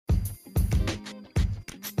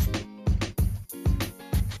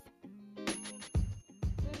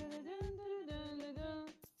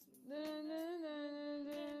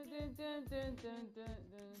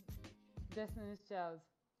Destiny's Child.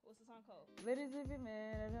 What's the song called? Ladies, if you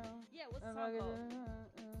made it home. Yeah, what's the song called?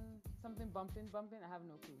 Something bumping. I have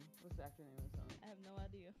no clue. What's the actual name of the song? I have no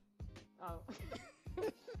idea. Oh.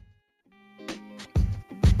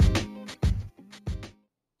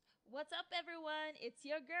 What's up, everyone? It's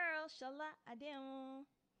your girl, Shala Adem.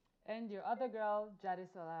 And your other girl,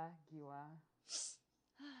 Jadisola Giwa.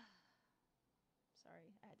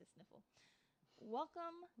 Sorry, I had to sniffle.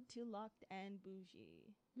 Welcome to Locked and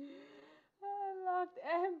Bougie. Locked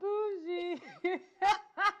and bougie.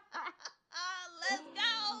 Let's go.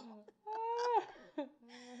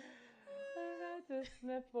 I had to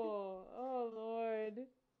sniffle. Oh Lord.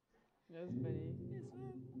 That's funny. Yes,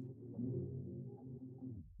 ma'am.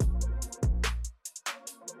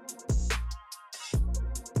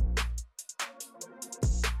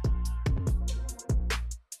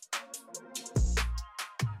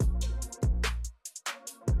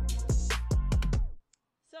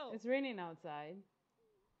 So It's raining outside.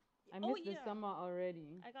 I missed the summer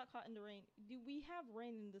already. I got caught in the rain. Do we have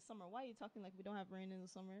rain in the summer? Why are you talking like we don't have rain in the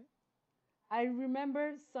summer? I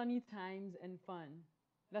remember sunny times and fun.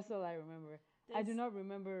 That's all I remember. I do not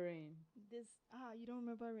remember rain. You don't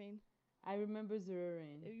remember rain. I remember zero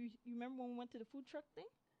rain. You remember when we went to the food truck thing?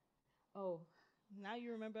 Oh. Now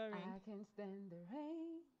you remember rain. I can stand the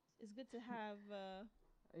rain. It's good to have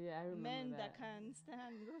yeah, I remember men that can stand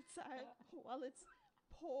outside while it's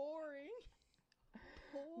pouring.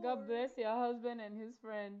 God bless your husband and his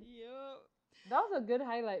friend. Yep. That was a good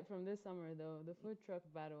highlight from this summer, though. The food truck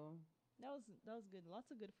battle. That was good.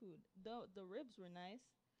 Lots of good food. The ribs were nice.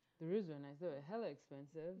 The ribs were nice. They were hella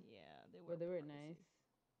expensive. Yeah, they were. But they were nice.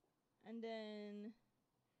 And then,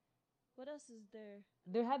 what else is there?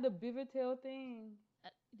 They had the beaver tail thing.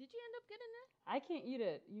 Did you end up getting it? I can't eat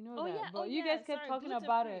it. You know that. Yeah. But you guys kept talking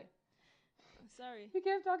about it. Sorry. You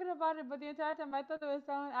kept talking about it, but the entire time I thought they were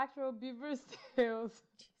selling actual beaver tails.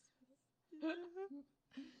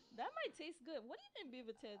 That might taste good. What do you think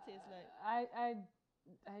beaver tail tastes like?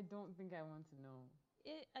 I don't think I want to know.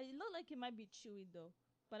 It looked like it might be chewy though,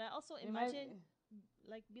 but I also imagine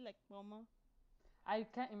be like mama. I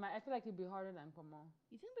can't imagine. I feel like it'd be harder than pomo.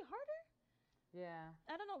 You think it'd be harder? Yeah.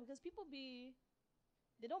 I don't know because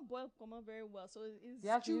they don't boil pomo very well, so it's you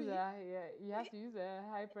have chewy. You have to use a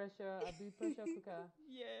high pressure, pressure cooker.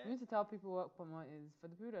 Yeah. You need to tell people what pomo is. For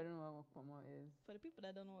the people that don't know what pomo is. For the people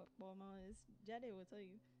that don't know what pomo is, Jade will tell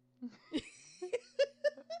you.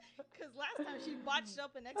 Because last time she botched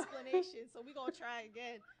up an explanation, so we're gonna try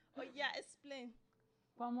again. But yeah, explain.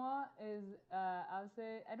 Pomo is I would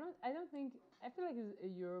say I feel like it's a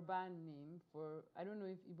Yoruba name for, I don't know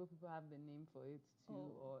if Igbo people have the name for it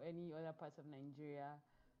too, or any other parts of Nigeria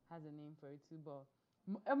has a name for it too, but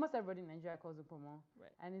almost everybody in Nigeria calls it pomo.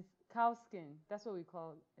 Right. And it's cow skin. That's what we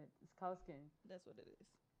call it. It's cow skin. That's what it is.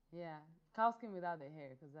 Yeah, cow skin without the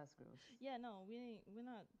hair, because that's gross. Yeah, no, we're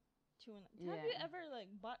not chewing. Yeah. Have you ever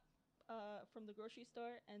like bought from the grocery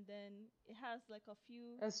store and then it has like a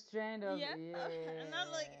strand of and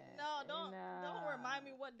I'm like, no, don't remind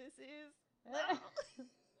me what this is. No.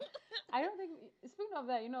 I don't think, speaking of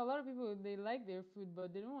that, a lot of people, they like their food,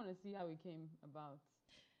 but they don't want to see how it came about.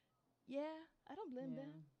 Yeah, I don't blame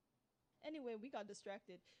them. Anyway, we got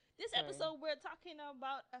distracted. This episode, we're talking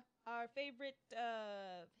about our favorite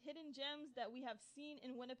hidden gems that we have seen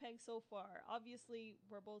in Winnipeg so far. Obviously,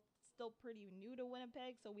 we're both still pretty new to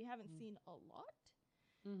Winnipeg, so we haven't seen a lot.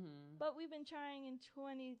 Mm-hmm. But we've been trying in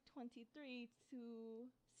 2023 to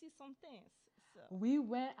see some things. So we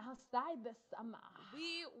went outside this summer.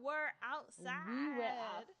 We were outside.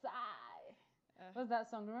 What's that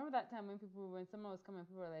song? Remember that time when summer was coming,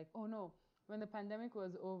 people were like, oh no, when the pandemic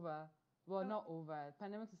was over. Well, not over.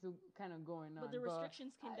 Pandemic is still kind of going on. But the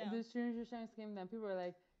restrictions came down. The restrictions came down. People were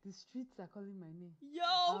like, the streets are calling my name. Yo,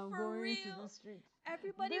 I'm for going real. to the streets.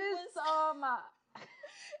 Everybody this summer.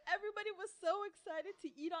 Everybody was so excited to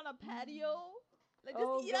eat on a patio. Like,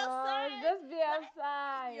 just eat outside. Just be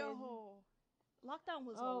outside. Yo. Lockdown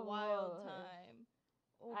was a wild time.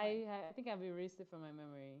 Oh I think I've erased it from my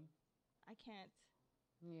memory. I can't.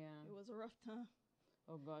 Yeah. It was a rough time.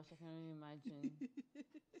 Oh gosh, I can only imagine.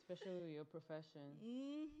 Especially with your profession.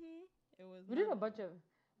 Mm-hmm. It was. We did a bunch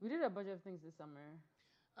of things this summer.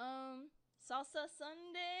 Salsa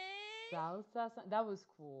Sunday. That was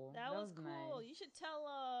cool. That was cool. Nice. You should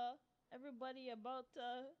tell everybody about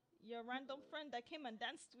your random friend that came and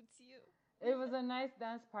danced with you. It was a nice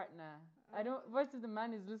dance partner. What if the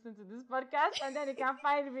man is listening to this podcast and then he can't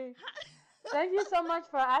find me? Thank you so much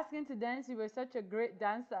for asking to dance. You were such a great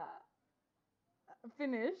dancer.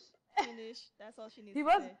 Finish. Finish. That's all she needs He to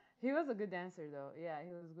was say. he was a good dancer though. Yeah,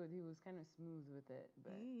 he was good. He was kind of smooth with it,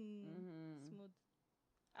 but Smooth.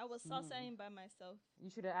 I was smooth. salsaing by myself. You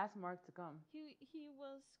should have asked Mark to come. He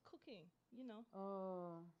was cooking, you know.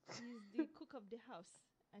 Oh. He's the cook of the house.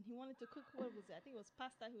 And he wanted to cook, what was it? I think it was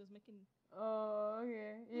pasta he was making. Oh,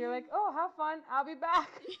 okay. You're like, oh, have fun. I'll be back.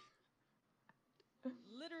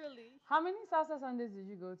 Literally. How many salsa Sundays did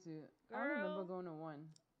you go to? Girl, I only remember going to one.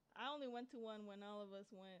 I only went to one when all of us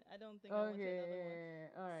went. I don't think I went to another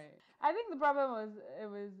one. All right. I think the problem was it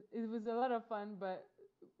was a lot of fun, but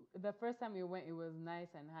the first time we went, it was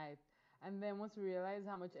nice and hype. And then once we realized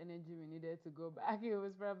how much energy we needed to go back, it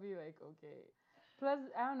was probably like, okay. Plus,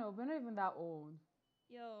 I don't know, we're not even that old.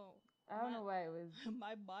 Yo. I don't know why it was.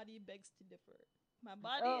 My body begs to differ. My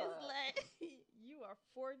body is like, you are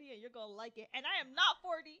 40 and you're going to like it. And I am not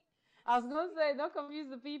 40. I was going to say, don't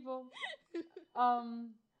confuse the people.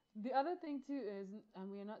 The other thing too is,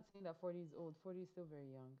 and we're not saying that 40 is old. 40 is still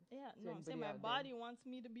very young. Yeah, no, I'm saying my body wants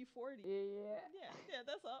me to be 40. Yeah,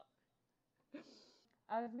 that's all.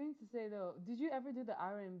 I was going to say though, did you ever do the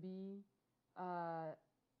R&B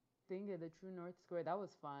thing at the True North Square? That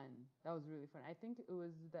was fun. That was really fun. I think it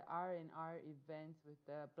was the R&R event with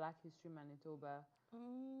the Black History Manitoba.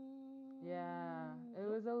 Yeah, it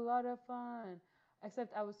was a lot of fun.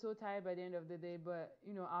 Except I was so tired by the end of the day. But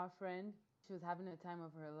you know, our friend, she was having a time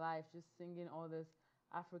of her life, just singing all this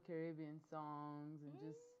Afro-Caribbean songs and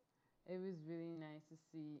just. It was really nice to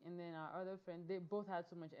see. And then our other friend, they both had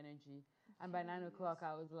so much energy. And by 9 o'clock,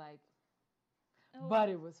 I was like, but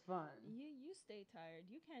it was fun. You stay tired.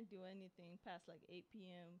 You can't do anything past like 8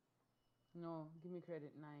 p.m. No, give me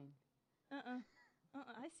credit, 9.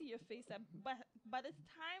 I see your face. By the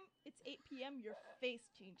time it's 8 p.m., your face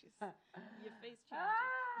changes. Your face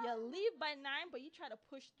changes. You leave by 9, but you try to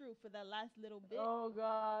push through for that last little bit. Oh,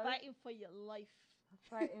 God. Fighting for your life.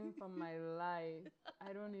 Fighting for my life.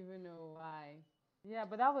 I don't even know why. Yeah,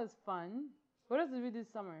 but that was fun. What else did we do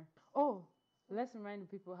this summer? Oh, let's remind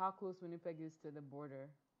people how close Winnipeg is to the border.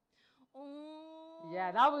 Oh.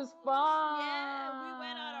 Yeah, that was fun. Yeah, we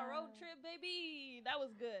went on a road trip, baby. That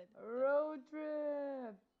was good. Road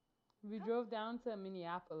trip. We drove down to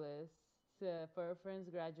Minneapolis for a friend's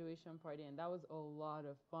graduation party, and that was a lot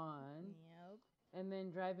of fun. Yep. And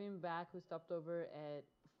then driving back, we stopped over at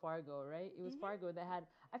Fargo, right? It was Fargo that had.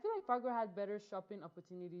 I feel like Fargo had better shopping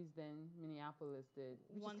opportunities than Minneapolis did,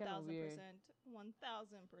 which is kind of weird. 1000%.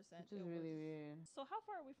 Which is really weird. So how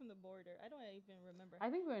far are we from the border? I don't even remember. I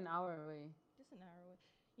think we're an hour away. Just an hour away.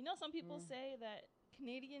 You know, some people say that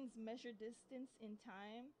Canadians measure distance in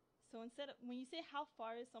time. So instead of when you say how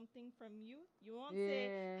far is something from you, you won't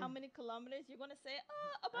say how many kilometers. You're gonna say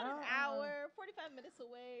about an hour, 45 minutes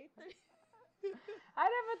away. I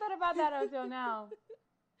never thought about that until now.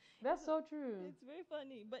 That's so true. It's very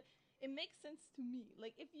funny, but it makes sense to me.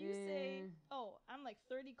 Like if you say, "Oh, I'm like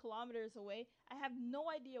 30 kilometers away," I have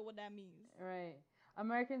no idea what that means. Right.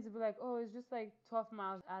 Americans would be like, "Oh, it's just like 12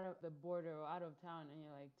 miles out of the border or out of town," and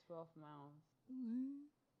you're like 12 miles.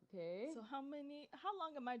 Okay. So how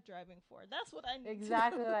long am I driving for? That's what I need.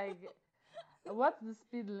 Exactly. Like, what's the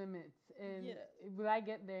speed limit? And will I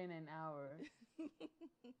get there in an hour?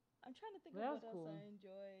 I'm trying to think of what else I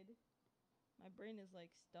enjoyed. My brain is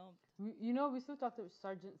like stumped. You know, we still talked about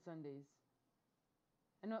Sergeant Sundays.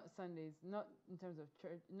 Not Sundays, not in terms of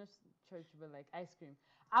church, not church, but like ice cream.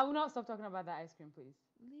 I will not stop talking about that ice cream, please.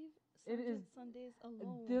 Leave Sergeant Sundays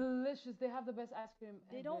alone. Delicious. They have the best ice cream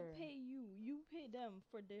They don't pay you. You pay them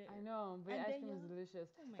for their. I know, but ice cream is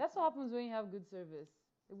delicious. Oh That's what happens when you have good service.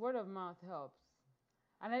 The word of mouth helps.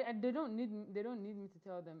 And they don't need me to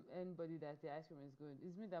tell them anybody that the ice cream is good.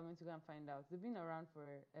 It's me that went to go and find out. They've been around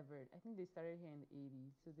forever. I think they started here in the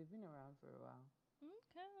 80s, so they've been around for a while.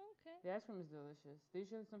 Okay. The ice cream is delicious.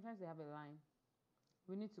 Sometimes they have a line.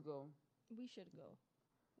 We need to go. We should go.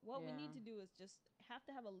 What we need to do is just have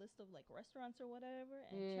to have a list of like restaurants or whatever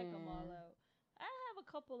and check them all out. I have a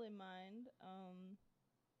couple in mind,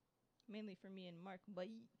 mainly for me and Mark, but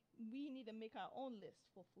we need to make our own list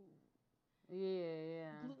for food.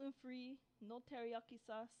 Yeah. Gluten free, no teriyaki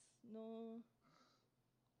sauce, no.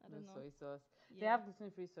 I don't know. Soy sauce. Yeah. They have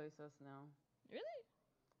gluten free soy sauce now. Really?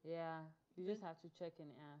 Yeah. You just have to check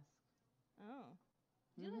and ask. Oh.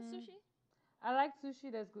 Do you like sushi? I like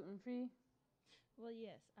sushi that's gluten free. Well,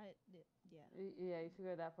 yes, yeah. Yeah, you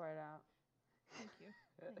figured that part out. Thank you.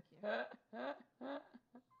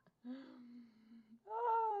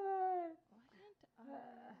 Oh, Lord. Why can't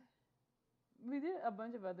I? We did a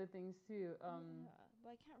bunch of other things too.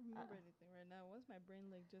 But I can't remember anything right now. What's my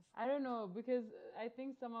brain like just? I don't know, because I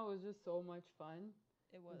think summer was just so much fun.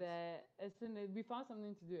 It was. That as soon as we found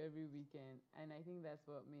something to do every weekend, and I think that's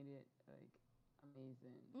what made it like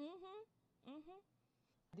amazing.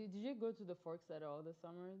 Did you go to the Forks at all this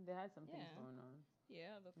summer? They had some things Yeah. going on.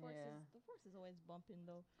 Yeah, Yeah. the force is always bumping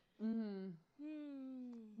though. Mhm.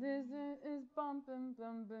 Hmm. This is bumping,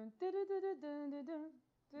 bumping. Du-du-du-du-dun-dun-dun.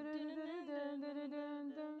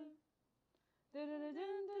 Du-du-du-du-dun-dun-dun-dun.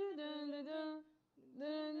 Du-du-du-dun-dun-dun-dun-dun.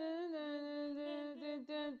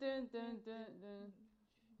 Du-du-du-dun-dun-dun-dun-dun-dun.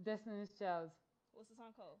 Destiny's Child. What's the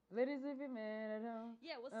song called? Ladies, if you man at home.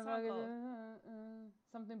 Yeah, what's the song called?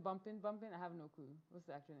 Something bumping, bumping. I have no clue. What's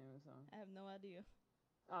the actual name of the song? I have no idea.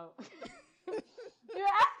 Oh. You're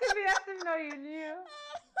asking me as if no, you knew.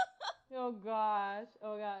 Oh gosh.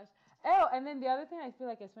 Oh gosh. Oh, and then the other thing I feel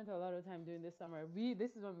like I spent a lot of time doing this summer.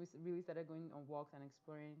 This is when we really started going on walks and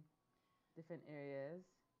exploring different areas.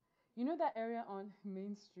 You know that area on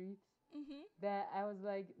Main Street that I was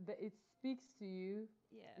like, it speaks to you.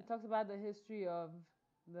 Yeah. It talks about the history of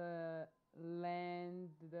the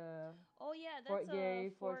land, the Oh yeah, that's Fort Gary,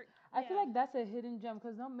 a fort. I feel like that's a hidden gem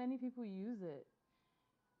because not many people use it.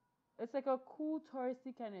 It's like a cool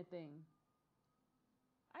touristy kind of thing.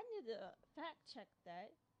 I need to fact check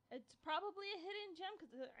that. It's probably a hidden gem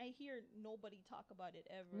because I hear nobody talk about it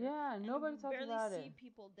ever. Yeah, nobody talks about it. Barely see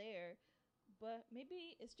people there. But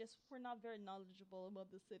maybe it's just we're not very knowledgeable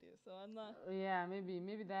about the city, so I'm not. Yeah, maybe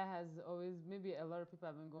that has always maybe a lot of people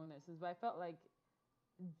have been going there since. But I felt like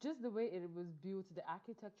just the way it was built, the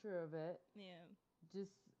architecture of it. Yeah.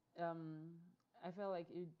 Just I felt like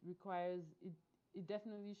it requires it. It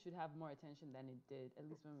definitely should have more attention than it did, at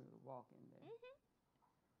least when we were walking there.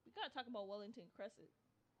 We gotta talk about Wellington Crescent.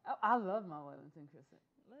 Oh, I love my Wellington Crescent.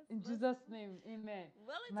 In Jesus' name, amen.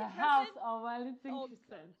 Wellington my Crescent, house on Wellington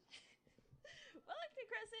Crescent. Wellington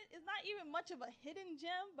Crescent is not even much of a hidden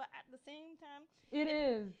gem, but at the same time, it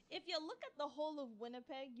is. If you look at the whole of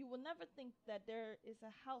Winnipeg, you will never think that there is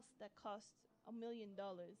a house that costs $1 million.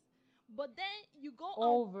 But then you go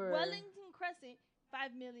over on Wellington Crescent,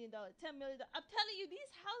 $5 million, $10 million. I'm telling you,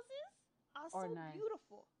 these houses are so nice.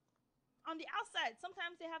 beautiful. On the outside,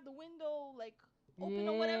 sometimes they have the window like open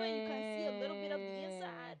or whatever, and you can see a little bit of the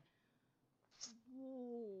inside.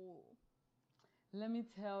 Ooh. Let me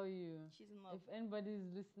tell you, she's in love. If anybody's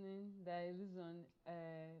listening that lives on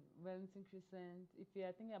Wellington Crescent, if you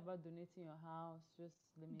are thinking about donating your house, just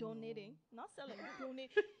let me Donating, know. not selling,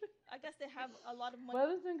 donate. I guess they have a lot of money.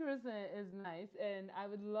 Wellington Crescent is nice, and I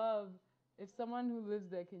would love if someone who lives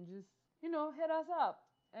there can just, hit us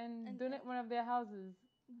up and donate one of their houses.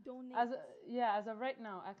 Donate. As of right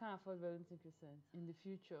now, I can't afford Wellington Crescent. In the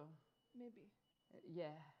future, maybe.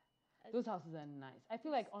 Yeah, those houses are nice. I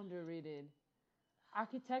feel like underrated.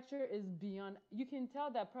 Architecture is beyond. You can tell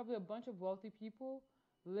that probably a bunch of wealthy people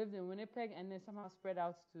lived in Winnipeg and then somehow spread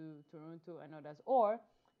out to Toronto and others, or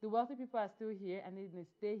the wealthy people are still here and they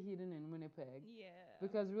stay hidden in Winnipeg. Yeah.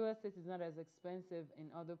 Because real estate is not as expensive in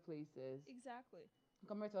other places. Exactly.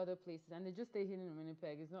 Compared to other places, and they just stay hidden in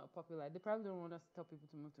Winnipeg. It's not popular. They probably don't want us to tell people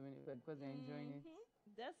to move to Winnipeg because they're enjoying it.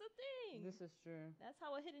 That's the thing. This is true. That's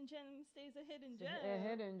how a hidden gem stays a hidden gem. A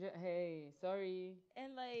hidden gem. Hey, sorry.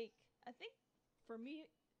 And like, I think for me,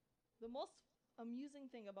 the most amusing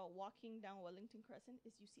thing about walking down Wellington Crescent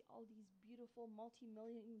is you see all these beautiful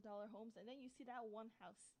multi-million-dollar homes, and then you see that one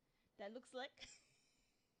house that looks like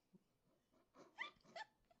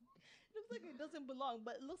like it doesn't belong,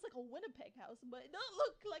 but it looks like a Winnipeg house, but it don't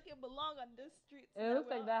look like it belong on this street. It looks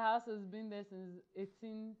like that house has been there since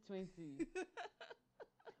 1820.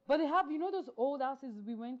 But they have, those old houses.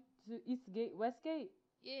 We went to Eastgate, Westgate.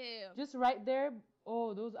 Yeah. Just right there.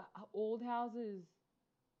 Oh, those old houses.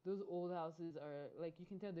 Those old houses are like, you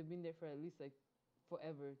can tell they've been there for at least like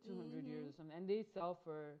forever, 200 years or something, and they sell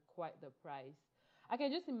for quite the price. I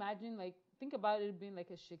can just imagine, like, think about it being like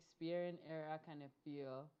a Shakespearean era kind of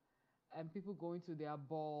feel, and people going to their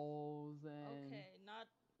balls and. Okay, not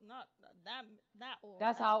that old.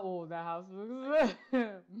 That's how old that house looks.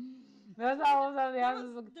 That's how old the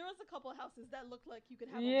houses look. There was a couple of houses that looked like you could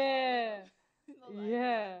have. Yeah.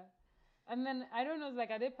 Yeah. And then I don't know, it's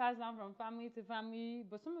like, are they passed down from family to family?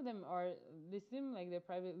 But some of them they seem like they're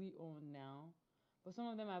privately owned now. But some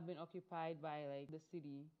of them have been occupied by like the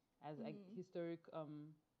city as like historic,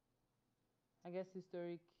 I guess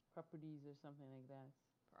historic properties or something like that.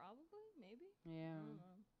 Probably, maybe. Yeah.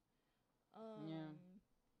 Yeah.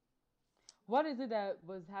 What is it that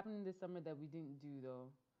was happening this summer that we didn't do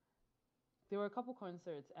though? There were a couple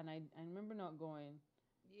concerts, and I remember not going.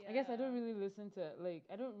 Yeah. I guess I don't really listen to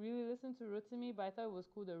Rotimi, but I thought it was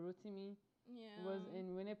cool that Rotimi was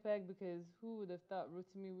in Winnipeg, because who would have thought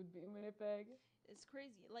Rotimi would be in Winnipeg? It's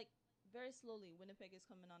crazy. Like, very slowly, Winnipeg is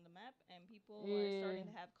coming on the map, and people are Yeah. starting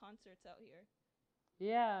to have concerts out here.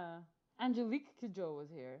 Yeah. Angelique Kidjo was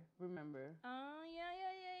here, remember? Yeah, yeah,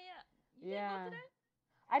 yeah, yeah. You didn't go to Yeah. that?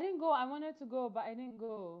 I didn't go. I wanted to go, but I didn't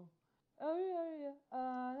go. Oh yeah, yeah.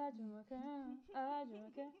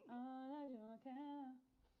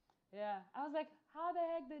 Yeah. I was like, how the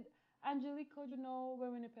heck did Angelique Kidjo know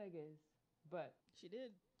where Winnipeg is? But She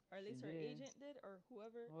did, or at she least her did. agent did, or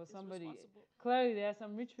whoever Or is somebody. responsible. Clearly, there are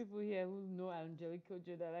some rich people here who know Angelique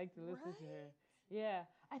Kidjo that like to listen to her. Right? Yeah.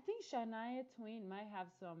 I think Shania Twain might have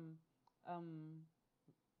some um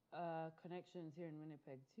connections here in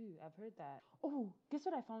Winnipeg too. I've heard that. Oh, guess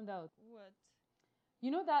what I found out? What?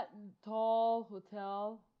 You know that tall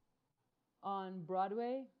hotel on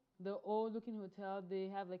Broadway? The old looking hotel, they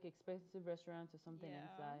have like expensive restaurants or something Yeah,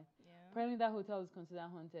 inside. yeah. Apparently that hotel is considered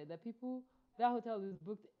haunted. That people that hotel is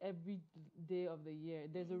booked every day of the year.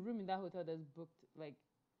 There's a room in that hotel that's booked like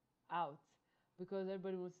out because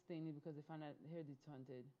everybody wants to stay in it because they found out heard it's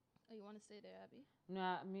haunted. Oh, you want to stay there, Abby?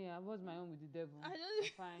 Nah, me, I was my own with the devil. I don't.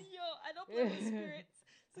 I'm fine. Yo, I don't play with spirits.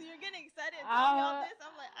 So you're getting excited and telling me all uh, this.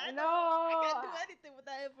 I'm like, I no, don't. I can't do anything with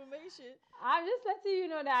that information. I'm just letting you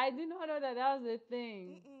know that I did not know that that was a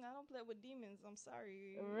thing. I don't play with demons. I'm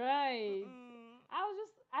sorry. Right. Mm-mm.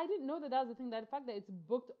 I didn't know that that was the thing. That the fact that it's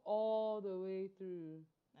booked all the way through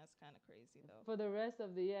That's kind of crazy, though. for the rest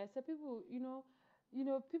of the year. So people,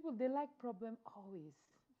 people they like problem always.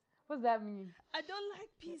 What's that mean? I don't like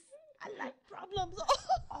peace. I like problems.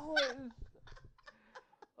 Always.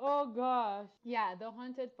 Oh gosh. Yeah, the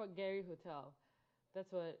haunted Fort Garry Hotel.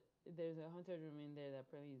 That's what. There's a haunted room in there that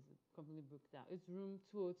apparently is completely booked out. It's room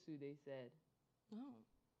 202. They said. Oh.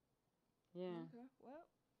 Yeah. Okay. Well,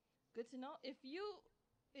 good to know. If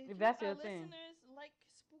If you that's our your thing. listeners like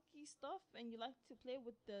spooky stuff and you like to play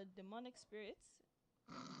with the demonic spirits,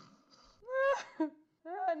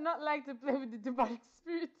 Not like to play with the demonic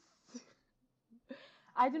spirits.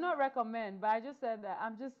 I do not recommend, but I just said that.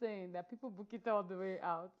 I'm just saying that people book it all the way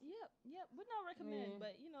out. yep, would not recommend, Yeah.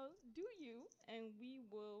 but do you, and we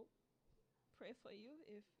will pray for you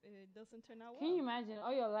if it doesn't turn out Can you well. imagine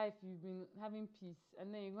all your life you've been having peace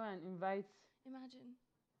and then you go and invite Imagine.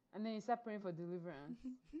 and then you start praying for deliverance?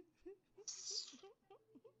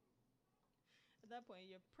 At that point,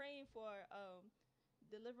 you're praying for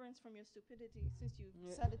deliverance from your stupidity since you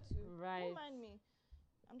Yeah, decided to. right. Don't mind me.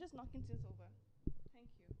 I'm just knocking things over.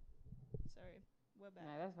 Thank you. Sorry, we're back.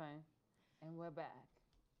 Yeah, that's fine. And we're back.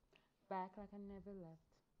 Back like I never left.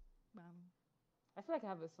 Bam. I feel like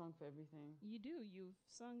I have a song for everything. You do. You've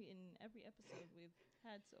sung in every episode we've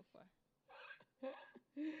had so far,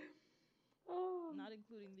 Oh. not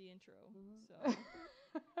including the intro. So,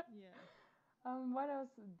 yeah. What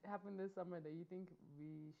else happened this summer that you think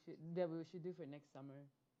we should do for next summer?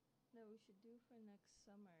 That we should do for next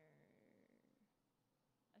summer.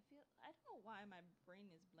 I don't know why my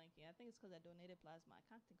brain is blanking. I think it's because I donated plasma. I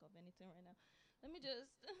can't think of anything right now. Let me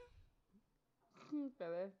just.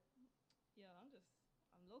 Fella. Yo, I'm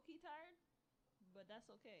low key tired, but that's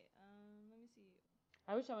okay. Let me see.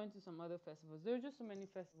 I wish I went to some other festivals. There are just so many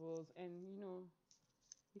festivals, and you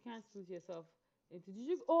can't split yourself into. Did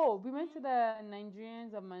you? Oh, we went to the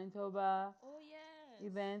Nigerians of Manitoba Oh yes.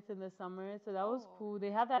 event in the summer, so that was Oh. cool.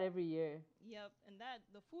 They have that every year. Yep, and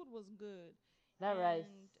the food was good. That rice.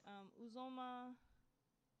 And Uzoma,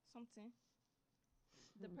 something,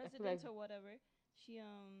 the I feel president like- or whatever. She's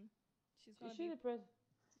gonna Is she be. the pres?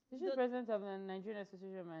 Is she the president of the Nigerian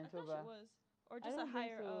Association of I thought Manitoba? she was, or I just a don't think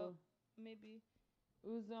higher so. up, maybe.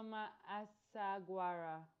 Uzoma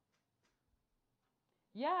Asagwara.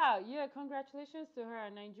 Yeah. Congratulations to her,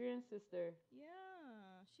 a Nigerian sister.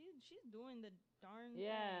 Yeah, she's doing the darn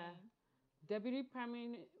Yeah. thing. Deputy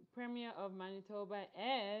Premier of Manitoba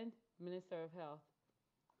and Minister of Health.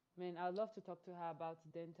 Man, I'd love to talk to her about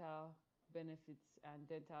dental benefits and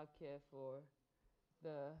dental care for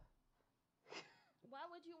the. Why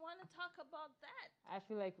would you want to talk about that? I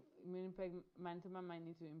feel like Manitoba might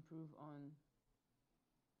need to improve on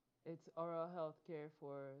its oral health care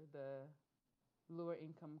for the lower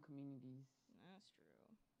income communities. That's true.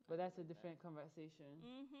 But that's a different conversation.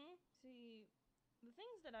 Mm-hmm. See, the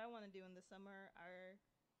things that I want to do in the summer are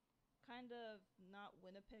kind of not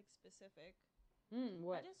Winnipeg specific.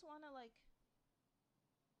 What? I just want to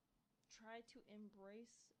try to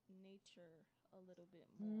embrace nature a little bit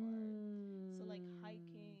more. So like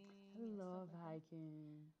hiking. I and love stuff like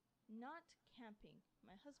hiking. that. Not camping.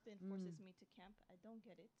 My husband forces me to camp. I don't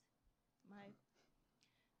get it.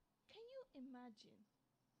 Can you imagine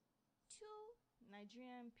two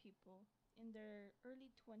Nigerian people in their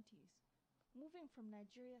early 20s moving from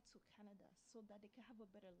Nigeria to Canada so that they can have a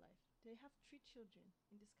better life. They have 3 children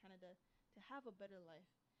in this Canada to have a better life.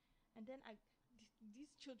 And then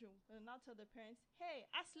these children will now tell their parents, "Hey,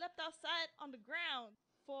 I slept outside on the ground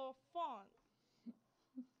for fun.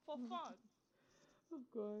 For fun." Oh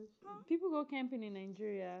gosh. Huh? People go camping in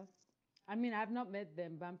Nigeria. I mean, I've not met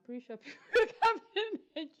them, but I'm pretty sure people go camping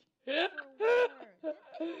in Nigeria. For where?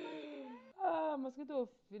 Did anybody Mosquito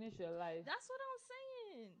will finish your life. That's what I'm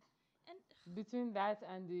saying. And Between that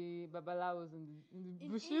and the babalawos in the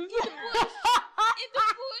bushes. in the bush. In the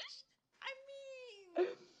bush. I mean,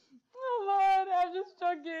 Oh Lord, I'm just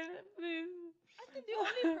joking. Please. I think the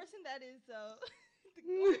only person that is the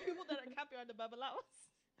only people that are camping are the Babalawas.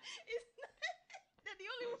 They're the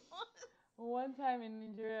only ones. One time in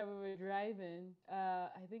Nigeria, we were driving.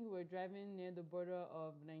 I think we were driving near the border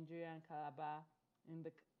of Nigeria and Calabar,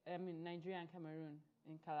 Nigeria and Cameroon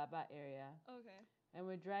in Calabar area. Okay. And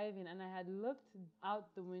we're driving, and I had looked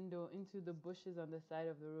out the window into the bushes on the side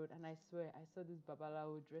of the road, and I swear I saw this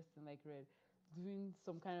babalawo dressed in like red, doing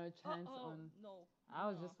some kind of chant on. No. I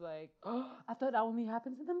was just like, oh, I thought that only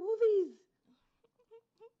happens in the movies.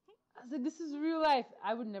 I was like, this is real life.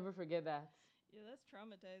 I would never forget that. Yeah, that's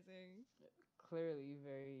traumatizing. Clearly,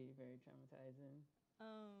 very, very traumatizing.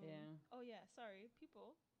 Yeah. Oh yeah, sorry,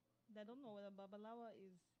 people that don't know what a babalawa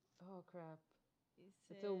is. Oh crap.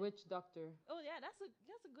 It's a witch doctor. Oh yeah, that's a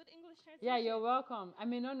good English translation. Yeah, you're welcome. I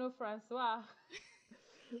may not know Francois.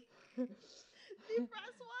 Leave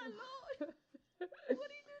Francois alone. What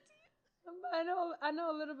did he do to you? I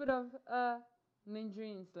know a little bit of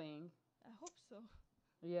Nigerian slang. I hope so.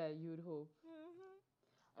 Yeah, you would hope.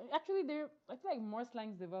 Mm-hmm. Actually, I feel like more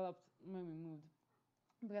slangs developed when we moved,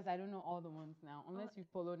 because I don't know all the ones now. Unless you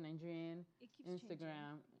follow Nigerian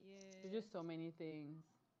Instagram, yeah, there's just so many things.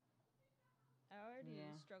 I already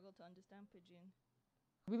struggle to understand pidgin.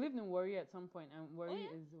 We lived in Warri at some point, and Warri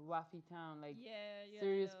is Wafi town, like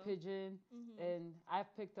serious pidgin. And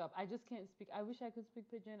I've picked up. I just can't speak. I wish I could speak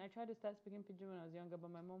pidgin. I tried to start speaking pidgin when I was younger, but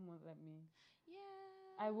my mom won't let me. Yeah.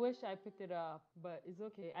 I wish I picked it up, but it's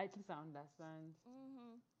okay. I just understand.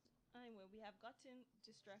 Anyway, we have gotten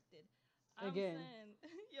distracted. Again. I'm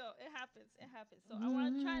saying, yo, it happens. It happens. So I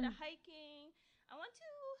want to try the hiking. I want to.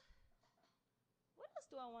 What else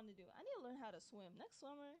do I want to do? I need to learn how to swim. Next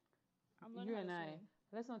summer, I'm learning how to swim.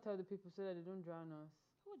 Let's not tell the people so that they don't drown us.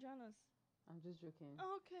 Who will drown us? I'm just joking.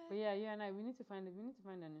 Okay. But yeah, you and I, we need to find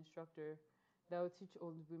an instructor that will teach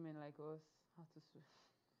old women like us how to swim.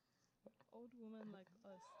 Old women like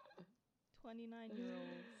us.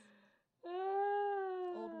 29-year-olds.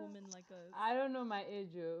 Old women like us. I don't know my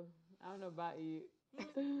age, yo. I don't know about you. Nah,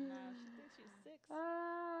 she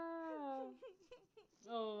thinks she's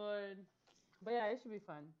 6. Oh Lord. But yeah, it should be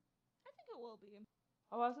fun. I think it will be.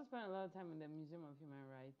 I also spent a lot of time in the Museum of Human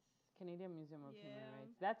Rights, Canadian Museum of Human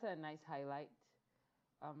Rights. That's a nice highlight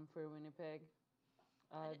for Winnipeg.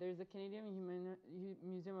 There's a Canadian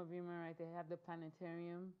Museum of Human Rights. They have the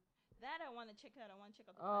planetarium. That I want to check out. I want to check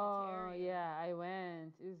out the planetarium. Oh yeah, I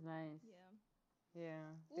went. It was nice. Yeah.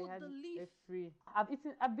 Yeah. The Leaf. It's free. I've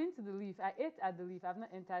been to the Leaf. I ate at the Leaf. I've not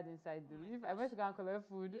entered inside the Leaf. I went to go and collect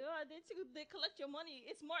food. Yeah, they collect your money.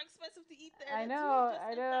 It's more expensive to eat there. I know.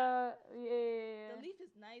 Yeah. The Leaf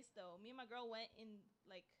is nice though. Me and my girl went in,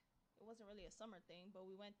 like, it wasn't really a summer thing, but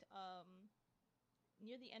we went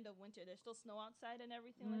near the end of winter. There's still snow outside and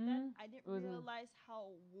everything like that. I didn't realize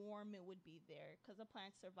how warm it would be there because the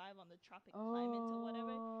plants survive on the tropic climate or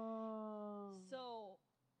whatever. So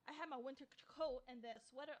I had my winter coat and then a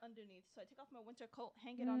sweater underneath. So I take off my winter coat,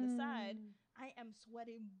 hang it on the side. I am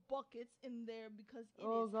sweating buckets in there because it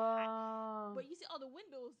is hot. But you see all the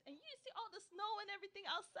windows and you see all the snow and everything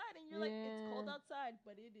outside, and you're like, it's cold outside,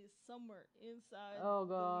 but it is summer inside. Oh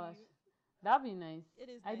gosh. That'd be nice. It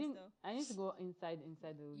is nice though. I need to go inside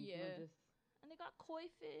the Leaf. Yeah. And they got koi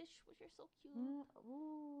fish, which are so cute.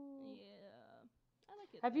 Ooh. Yeah. I like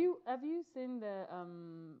it. Have you seen the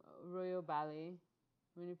Royal Ballet?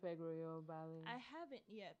 Winnipeg Royal Ballet. I haven't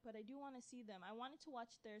yet, but I do want to see them. I wanted to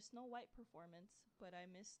watch their Snow White performance, but I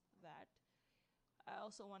missed that. I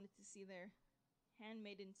also wanted to see their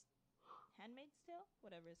Handmaid's Tale,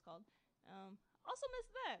 whatever it's called. Also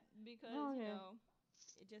missed that because you know,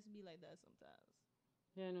 it just be like that sometimes.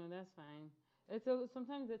 Yeah, no, that's fine.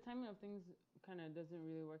 Sometimes the timing of things kind of doesn't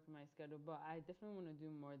really work for my schedule, but I definitely want to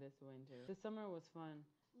do more this winter. The summer was fun.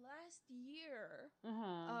 Last year,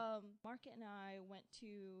 Market and I went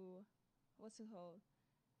to, what's it called?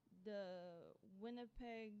 The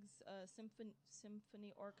Winnipeg's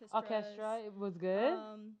Symphony Orchestra. It was good.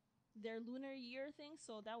 Their lunar year thing.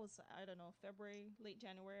 So that was, I don't know, February, late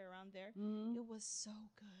January, around there. Mm-hmm. It was so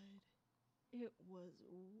good. it was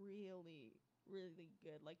really, really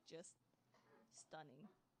good. Like just stunning.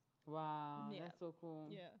 Wow, Yeah, that's so cool.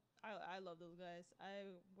 yeah. I love those guys. I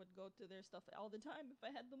would go to their stuff all the time if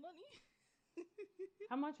I had the money.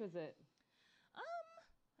 How much was it?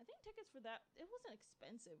 I think tickets for that it wasn't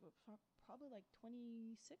expensive. Probably like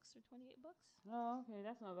 26 or 28 bucks. Oh, okay,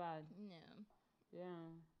 that's not bad. Yeah, Yeah,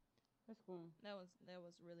 that's cool. that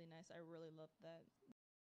was really nice. I really loved that.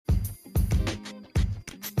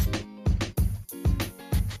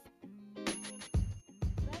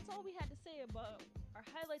 That's all we had to say about our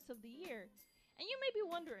highlights of the year. And you may be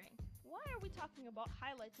wondering, why are we talking about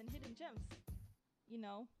highlights and hidden gems? You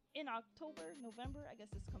know, in October, November, I guess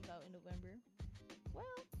this comes out in November.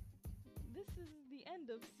 Well, this is the end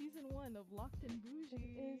of season 1 of Locked and It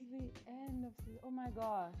Bougie. is the end of oh my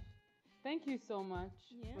gosh. Thank you so much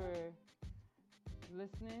Yeah. for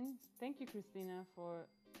listening. Thank you, Christina, for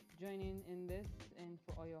joining in this and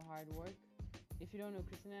for all your hard work. If you don't know,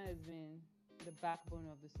 Christina has been the backbone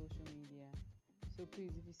of the social media. So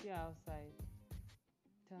please, if you see her outside,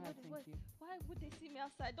 tell her thank you. Why would they see me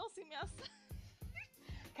outside? Don't see me outside.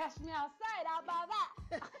 Catch me outside, I'll buy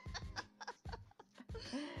that.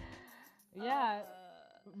 Yeah.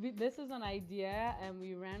 This was an idea and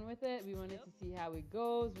we ran with it. We wanted Yep. to see how it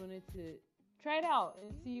goes. We wanted to try it out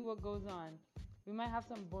and see what goes on. We might have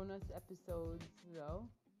some bonus episodes though.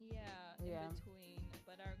 Yeah, Yeah. in between.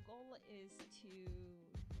 But our goal is to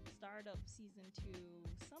start up season 2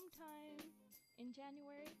 sometime in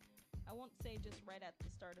January. I won't say just right at the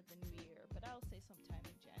start of the new year, but I'll say sometime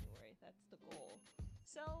in January. That's the goal.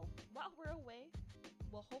 So while we're away,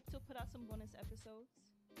 we'll hope to put out some bonus episodes.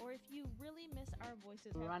 Or if you really miss our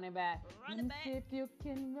voices, Run it back. Run Let it me back. see if you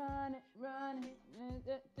can run it, run it. Is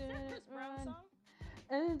that a Chris Brown song?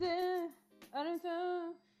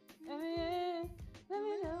 Let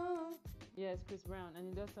me know. Yeah, it's Chris Brown, and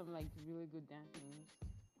he does some like really good dance moves.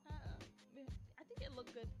 I think it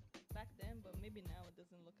looked good back then, but maybe now it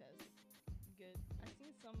doesn't look as good. I've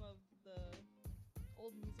seen some of the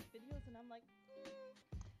old music videos, and I'm like,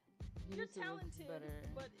 He you're used to look talented, better.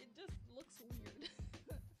 but it just looks weird.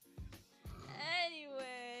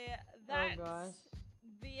 Anyway, that's gosh.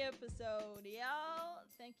 the episode, y'all.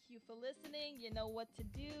 Thank you for listening. You know what to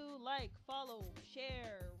do. Like, follow,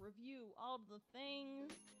 share, review, all the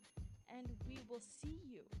things. And we will see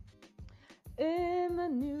you in the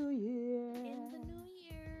new year. in the new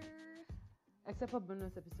year. Except for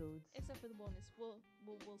bonus episodes. Except for the bonus.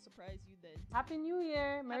 We'll surprise you then. Happy New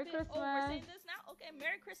Year. Merry Christmas. Oh, we're saying this now? Okay,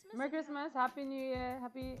 Merry Christmas. Merry Christmas. Happy New Year.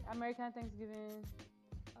 Happy American Thanksgiving.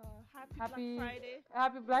 Happy Black Friday.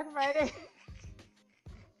 Happy Black Friday.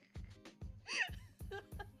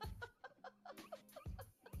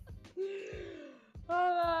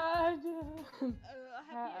 Oh,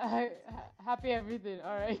 God. Happy everything.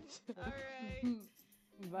 All right. All right.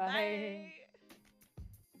 Bye. Bye.